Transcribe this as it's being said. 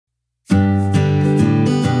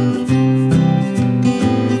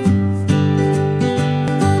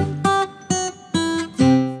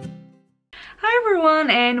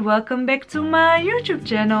welcome back to my YouTube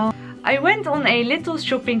channel. I went on a little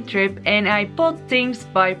shopping trip and I bought things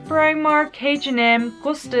by Primark, H&M,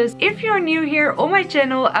 COSTES. If you're new here on my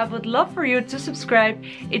channel, I would love for you to subscribe.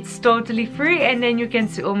 It's totally free and then you can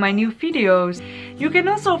see all my new videos. You can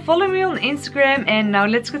also follow me on Instagram, and now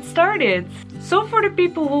let's get started. So for the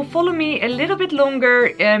people who follow me a little bit longer,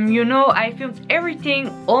 you know I filmed everything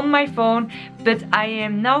on my phone, but I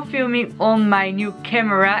am now filming on my new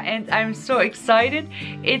camera and I'm so excited.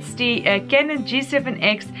 It's the Canon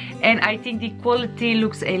G7X and I think the quality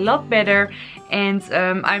looks a lot better, and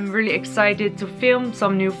I'm really excited to film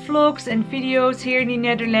some new vlogs and videos here in the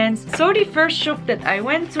Netherlands. So the first shop that I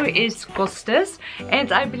went to is COSTES,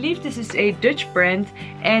 and I believe this is a Dutch brand,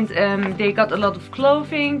 and they got a lot of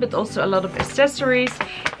clothing but also a lot of accessories.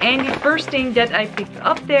 And the first thing that I picked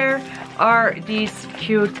up there are these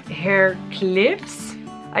cute hair clips.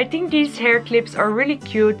 I think these hair clips are really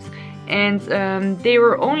cute, and they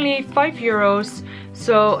were only €5,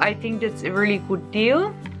 so I think that's a really good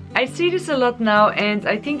deal. I see this a lot now and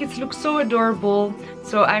I think it looks so adorable,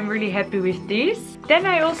 so I'm really happy with these. Then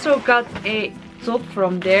I also got a top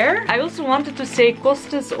from there. I also wanted to say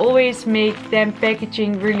COSTES always make them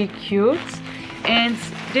packaging really cute, and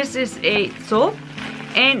this is a top,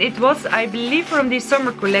 and it was, I believe, from the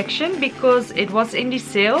summer collection because it was in the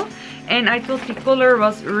sale and I thought the color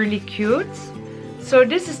was really cute. So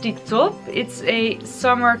this is the top. It's a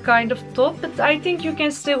summer kind of top, but I think you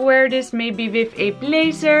can still wear this maybe with a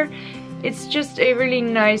blazer. It's just a really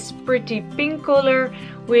nice pretty pink color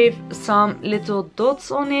with some little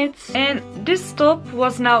dots on it. And this top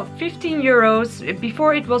was now €15.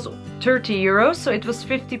 Before it was €30, so it was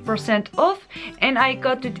 50% off, and I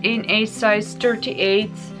got it in a size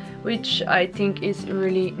 38, which I think is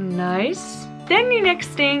really nice. Then the next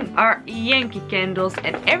thing are Yankee candles,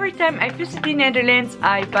 and every time I visit the Netherlands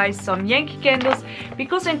I buy some Yankee candles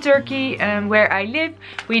because in Turkey, where I live,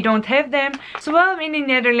 we don't have them. So while I'm in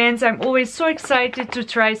the Netherlands I'm always so excited to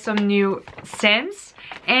try some new scents,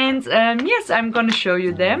 and yes, I'm gonna show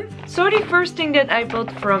you them. So the first thing that I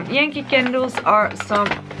bought from Yankee candles are some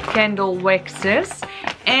candle waxes,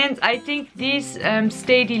 and I think these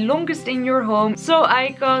stay the longest in your home. So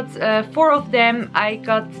I got 4 of them. I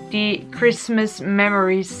got the Christmas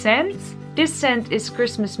Memories scent. This scent is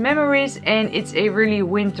Christmas Memories and it's a really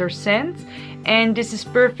winter scent, and this is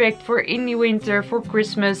perfect for in the winter, for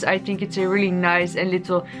Christmas. I think it's a really nice and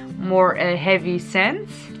little more heavy scent.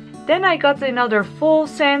 Then I got another fall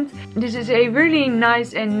scent. This is a really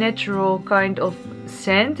nice and natural kind of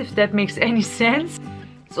scent, if that makes any sense.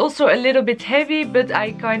 It's also a little bit heavy, but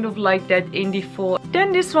I kind of like that in the fall.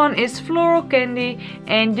 Then this one is Floral Candy,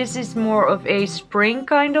 and this is more of a spring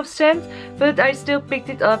kind of scent, but I still picked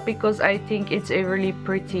it up because I think it's a really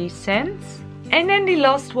pretty scent. And then the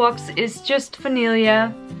last wax is just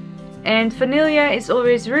vanilla, and vanilla is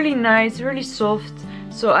always really nice, really soft,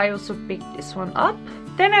 so I also picked this one up.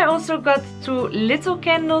 Then I also got 2 little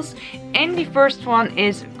candles, and the first one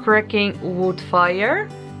is Cracking Wood Fire.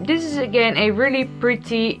 This is again a really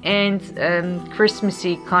pretty and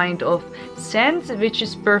Christmassy kind of scent, which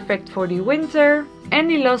is perfect for the winter. And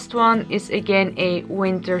the last one is again a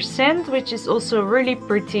winter scent, which is also really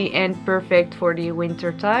pretty and perfect for the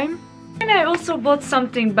winter time. And I also bought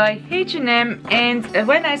something by H&M, and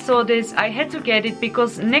when I saw this I had to get it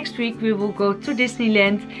because next week we will go to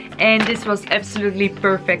Disneyland, and this was absolutely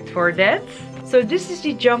perfect for that. So this is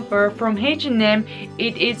the jumper from H&M.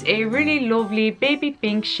 It is a really lovely baby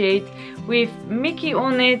pink shade with Mickey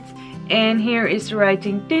on it, and here is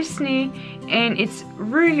writing Disney, and it's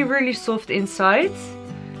really soft inside.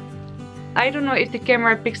 I don't know if the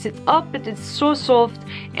camera picks it up, but it's so soft,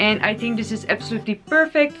 and I think this is absolutely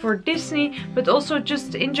perfect for Disney, but also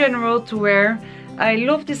just in general to wear. I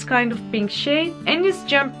love this kind of pink shade, and this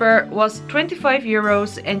jumper was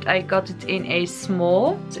 €25 and I got it in a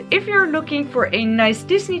small. So if you're looking for a nice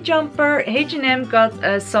Disney jumper, H&M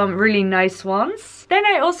got some really nice ones. Then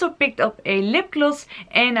I also picked up a lip gloss,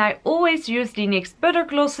 and I always use the NYX Butter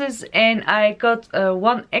Glosses, and I got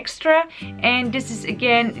 1 extra, and this is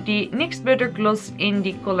again the NYX Butter Gloss in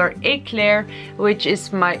the color Eclair, which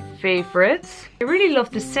is my favorite. I really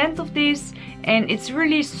love the scent of this, and it's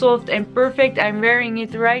really soft and perfect. I'm wearing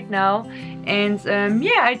it right now, and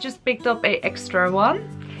yeah, I just picked up an extra one.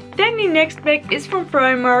 Then the next bag is from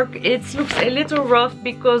Primark. It looks a little rough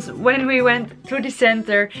because when we went to the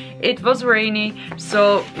center it was rainy,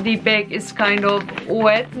 so the bag is kind of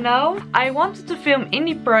wet now. I wanted to film in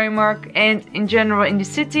the Primark and in general in the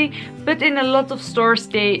city, but in a lot of stores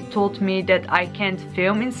they told me that I can't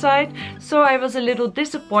film inside, so I was a little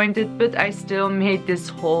disappointed, but I still made this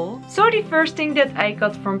haul. So the first thing that I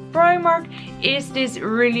got from Primark is this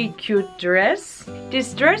really cute dress.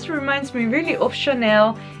 This dress reminds me really of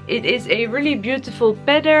Chanel. It is a really beautiful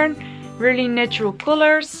pattern, really natural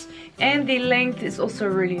colors, and the length is also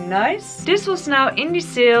really nice. This was now in the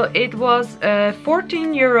sale. It was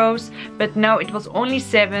 14 euros, but now it was only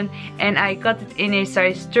 7, and I got it in a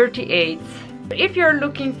size 38. If you're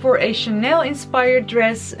looking for a Chanel inspired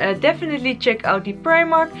dress, definitely check out the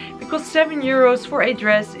Primark, because 7 euros for a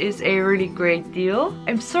dress is a really great deal.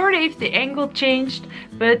 I'm sorry if the angle changed,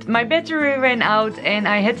 but my battery ran out and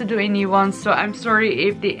I had to do a new one, so I'm sorry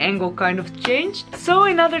if the angle kind of changed. So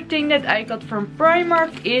another thing that I got from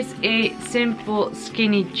Primark is a simple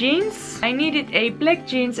skinny jeans. I needed a black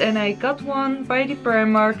jeans and I got one by the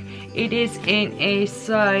Primark. It is in a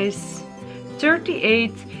size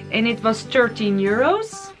 38 and it was 13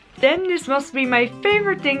 euros. Then this must be my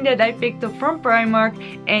favorite thing that I picked up from Primark,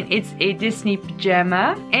 and it's a Disney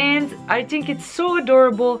pajama, and I think it's so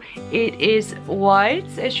adorable. It is white,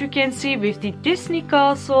 as you can see, with the Disney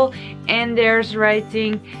castle, and there's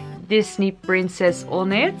writing Disney princess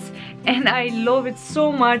on it, and I love it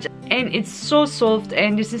so much, and it's so soft,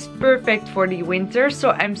 and this is perfect for the winter,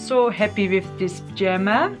 so I'm so happy with this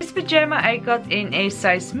pajama. This pajama I got in a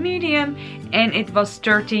size medium and it was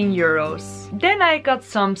 13 euros. Then I got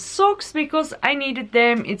some socks because I needed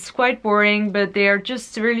them. It's quite boring, but they are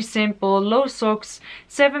just really simple low socks,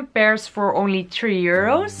 7 pairs for only 3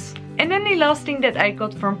 euros. And then the last thing that I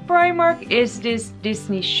got from Primark is this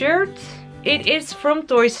Disney shirt. It is from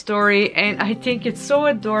Toy Story and I think it's so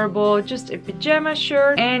adorable, just a pajama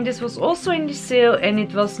shirt, and this was also in the sale and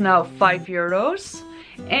it was now 5 euros.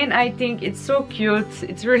 And I think it's so cute.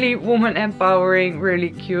 It's really woman empowering,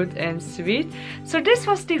 really cute and sweet. So this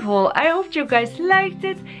was the haul. I hope you guys liked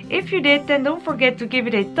it. If you did, then don't forget to give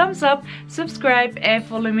it a thumbs up, subscribe and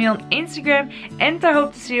follow me on Instagram, and I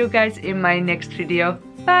hope to see you guys in my next video.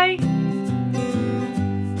 Bye!